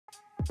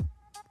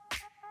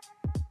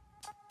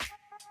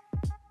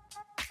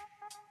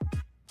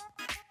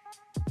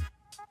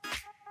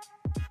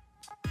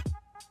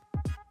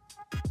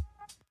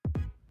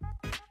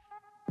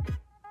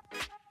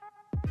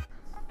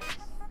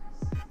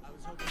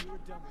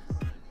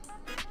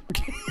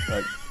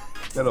Right,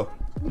 get up.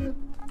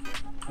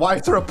 Why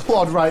is there a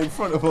plod right in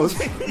front of us?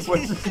 Where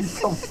did he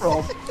come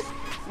from?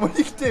 What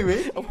are you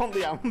doing? I want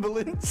the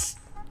ambulance.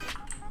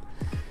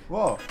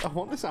 What? I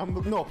want this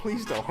ambulance. No,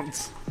 please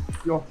don't.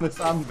 You're on this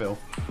anvil.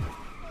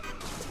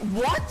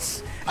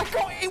 What? I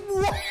got it.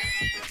 What?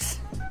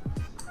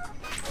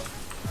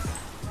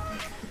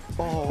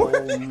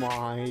 Oh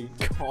my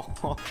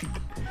god.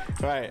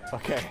 Right,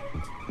 okay.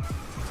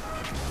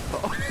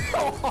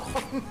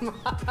 Oh man.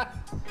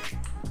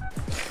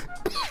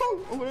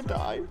 I'm gonna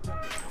die.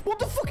 What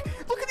the fuck?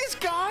 Look at this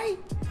guy!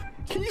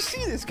 Can you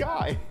see this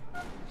guy?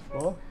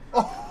 What?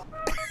 Oh.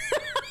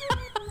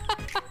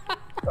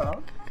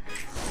 Oh.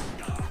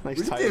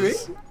 Nice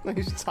tires.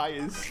 Nice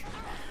tires.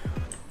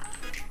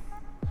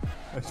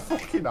 It's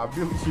fucking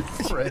ambulance, you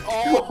prick.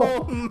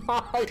 Oh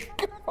my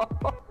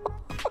god.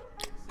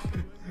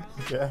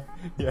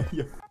 Yeah,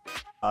 you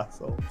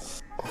asshole.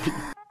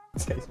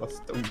 Taste my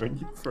stomach when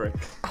you prick.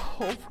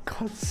 Oh, for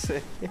God's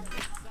sake.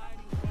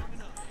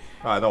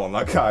 I don't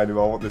want that guy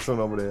anymore, I want this one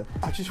over here.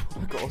 I just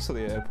want to go to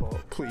the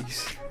airport,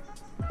 please.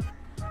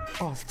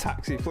 Oh, it's a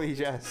taxi, please,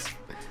 yes.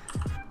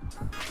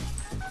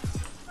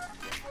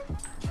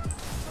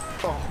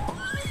 Oh.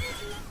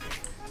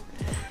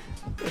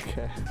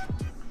 Okay.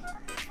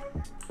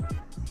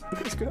 Look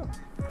at this girl.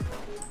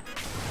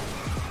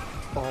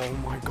 Oh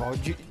my god,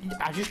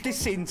 I just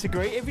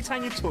disintegrate every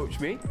time you touch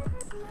me.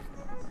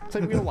 It's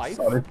like real life.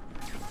 Sorry.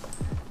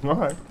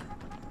 Alright.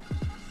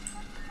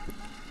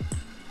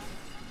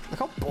 Look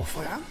how buff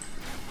I am.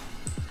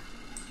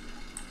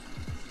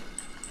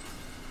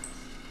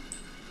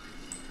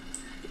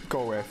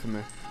 Go away from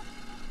me.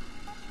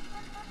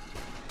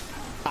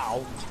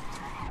 Ow.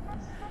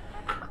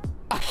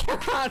 I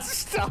can't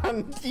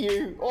stand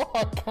you. Oh,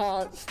 I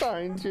can't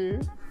stand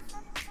you.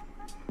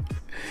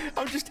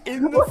 I'm just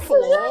in the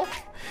floor.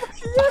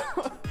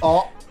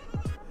 Oh.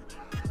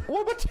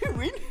 What am I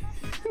doing?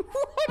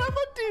 What am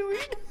I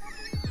doing?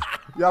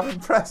 You're having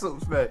press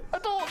ups, mate. I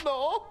don't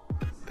know.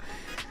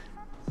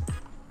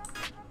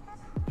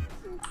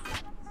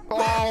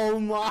 Oh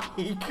my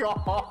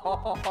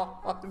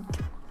god.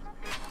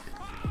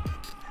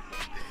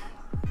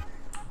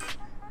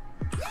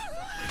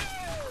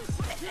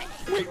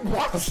 Wait,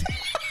 what?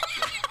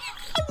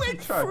 I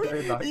went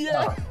through.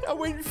 Yeah, I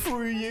went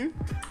through you.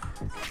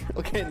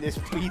 Look at this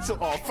pizza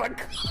off.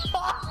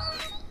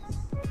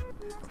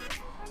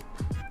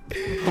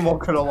 I'm not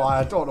gonna lie,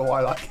 I don't know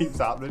why that keeps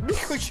happening.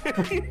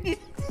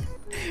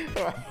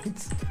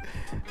 Alright.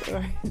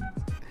 Alright.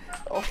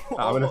 Oh,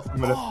 I'm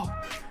gonna... Oh.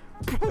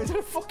 Bro, is it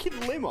a fucking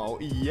limo?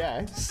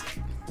 Yes.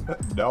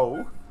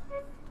 No.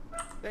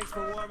 Thanks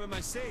for warming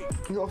my seat.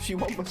 Oh, she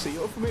want my seat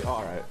up for me?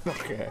 Alright.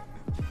 Okay.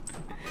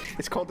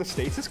 It's called the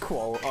status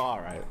quo.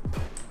 Alright.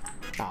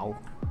 Ow.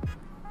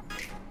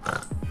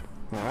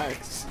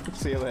 Alright.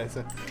 See you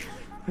later.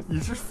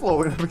 You're just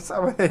flowing every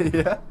time I hear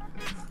you.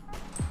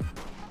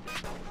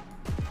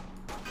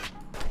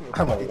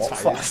 I'm a lot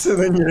faster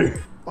than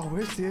you. Oh,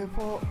 where's the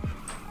airport?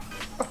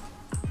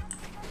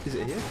 Is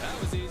it here? That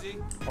was easy.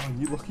 Oh,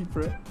 you lucky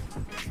prick.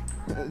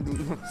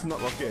 It's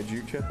not lucky, I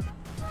juked you.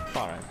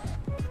 Alright.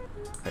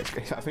 I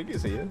think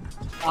it's here.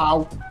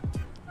 Ow.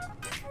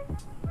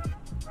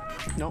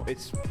 No,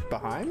 it's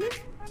behind me?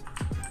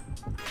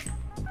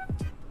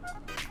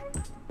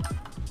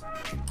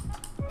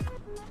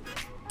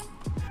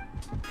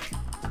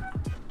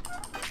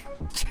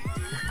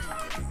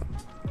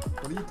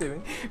 What are you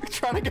doing? I'm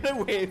trying to get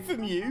away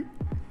from you.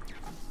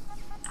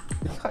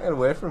 You can't get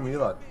away from me,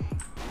 lad.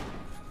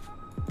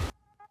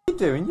 What are you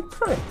doing, you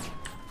prick?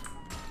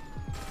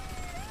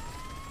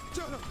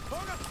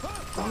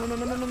 Oh, no.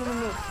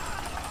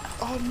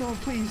 Oh no,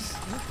 please.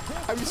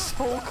 I'm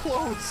so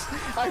close.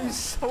 I'm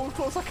so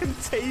close. I can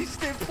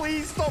taste it.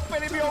 Please stop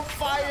setting me on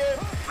fire.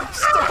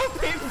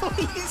 Stop it,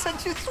 please. I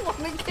just want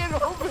to get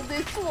over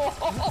this wall.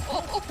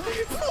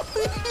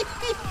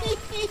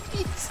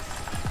 Please.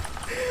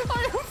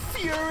 I am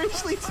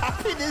furiously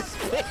tapping this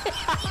bit.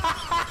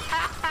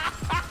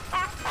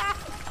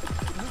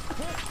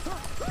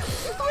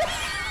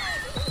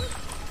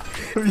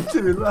 What are you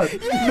doing, lad?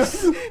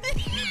 Yes!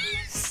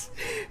 Yes!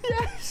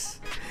 Yes!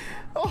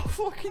 Oh,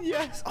 fucking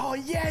yes! Oh,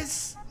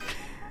 yes!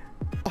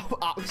 I'm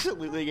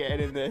absolutely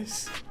getting in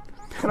this.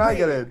 Can I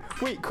get in?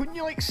 Wait, couldn't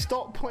you like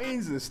stop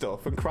planes and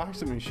stuff and crash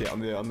them and shit on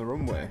the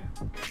runway?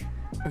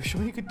 I'm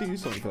sure you could do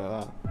something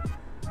like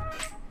that.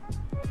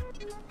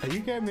 Are you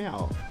getting me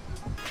out?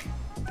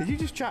 Did you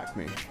just jack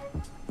me?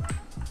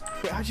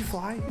 Wait, how'd you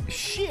fly?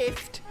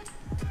 Shift?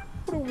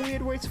 What a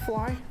weird way to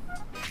fly.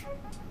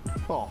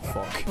 Oh,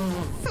 fuck.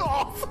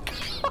 Oh, fuck.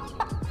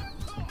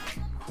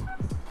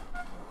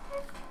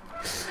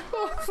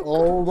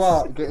 All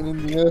that, getting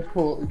in the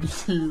airport, did you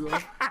see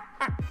that?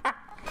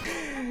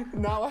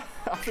 Now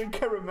I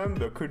think I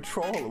remember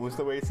controller was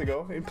the way to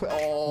go.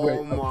 Oh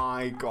wait,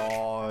 my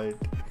god.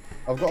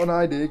 I've got an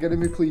idea, get in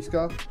my police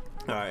car.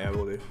 Alright, yeah,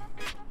 we'll do.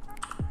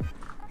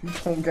 If you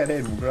don't get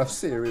in, we're gonna have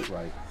serious,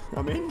 right?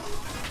 I'm in.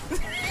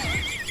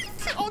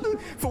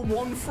 For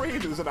one frame,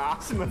 there was an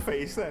ass in my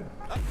face then.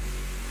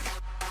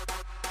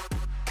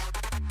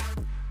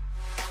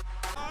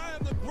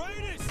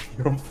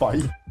 You're on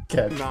fire,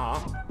 Ken. Nah.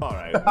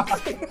 Alright.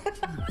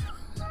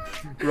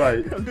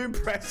 Right. I'm doing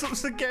press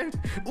ups again.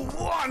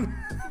 1.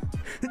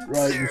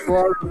 Right, 2. before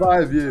I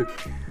revive you,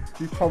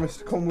 you promised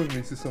to come with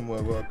me to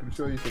somewhere where I can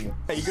show you something.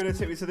 Are you gonna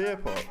take me to the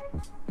airport?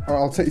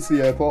 Alright, I'll take you to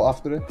the airport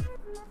after it.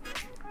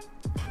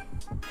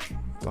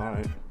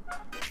 Alright.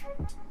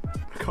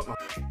 I got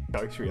no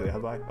choice really,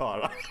 have I?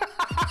 Alright.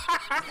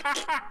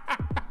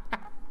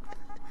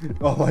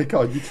 Oh my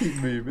god, you keep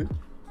moving.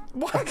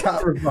 Why, I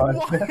can't revive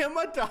why you. am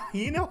I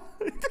dying? I'm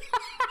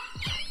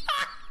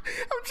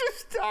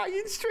just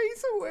dying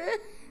straight away.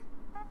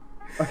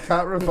 I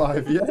can't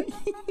revive you.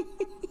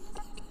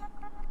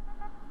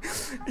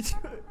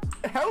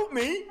 Help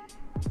me!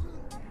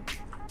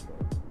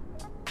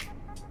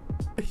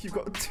 You've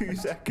got 2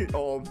 seconds.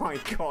 Oh my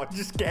god,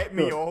 just get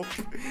me up.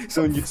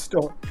 So you're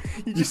stuck.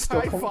 You You're just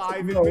stuck on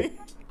high-fiving the me.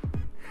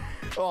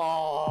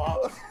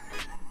 Oh.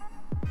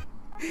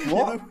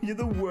 What? You're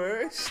the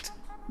worst.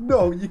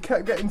 No, you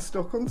kept getting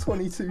stuck on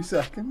 22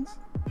 seconds.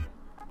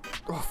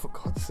 Oh, for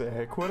God's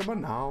sake, where am I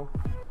now?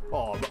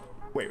 Oh,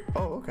 wait.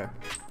 Oh, okay.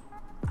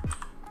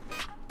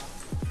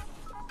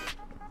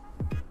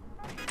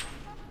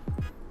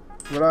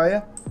 Where are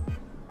you?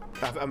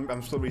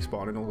 I'm still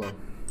respawning, hold on.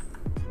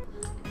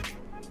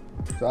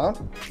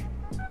 Sound?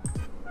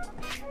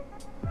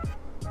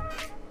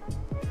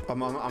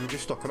 I'm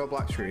just stuck on a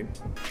black screen.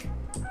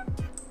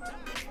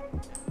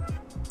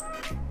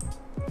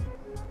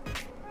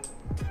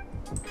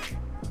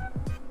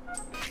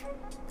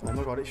 Oh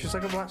my god, it's just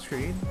like a black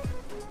screen.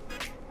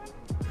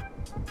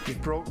 You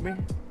broke me.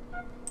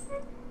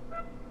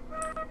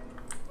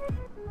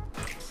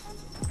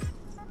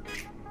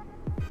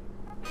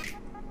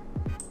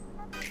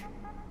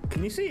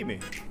 Can you see me?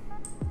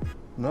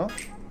 No?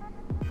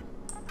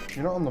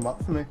 You're not on the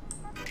map for me.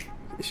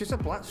 It's just a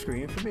black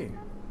screen for me.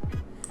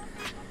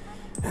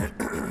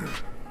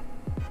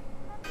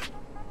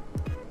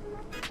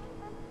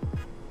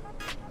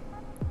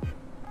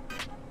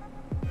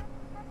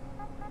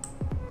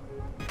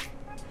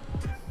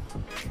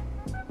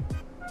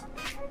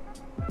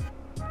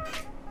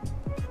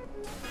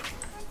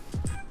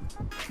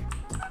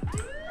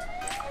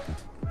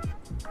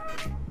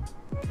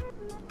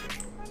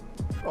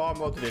 Oh, I'm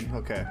loaded in.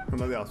 Okay,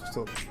 I'm at the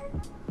hospital.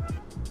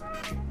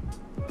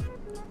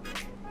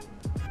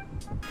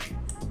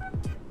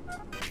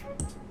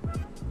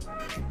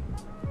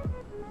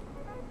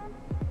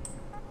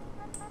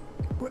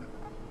 What?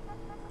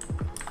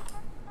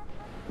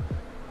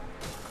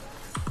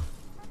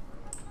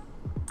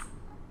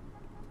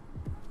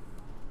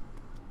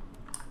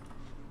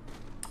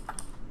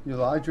 You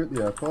lied, you're at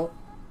the airport.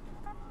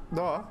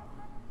 No,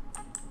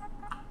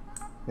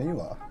 Yeah, you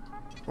are.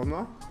 I'm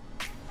not.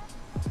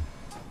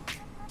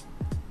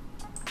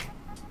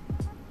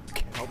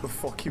 Get out the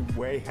fucking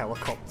way,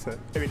 helicopter.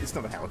 I mean, it's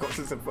not a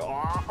helicopter, it's a...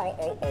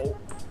 Oh.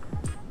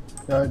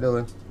 You alright,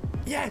 Dylan?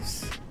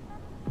 Yes!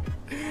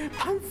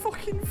 I'm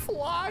fucking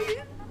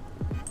flying!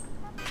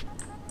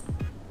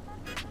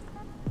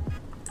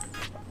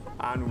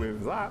 And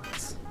with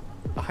that,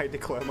 I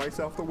declare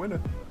myself the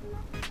winner.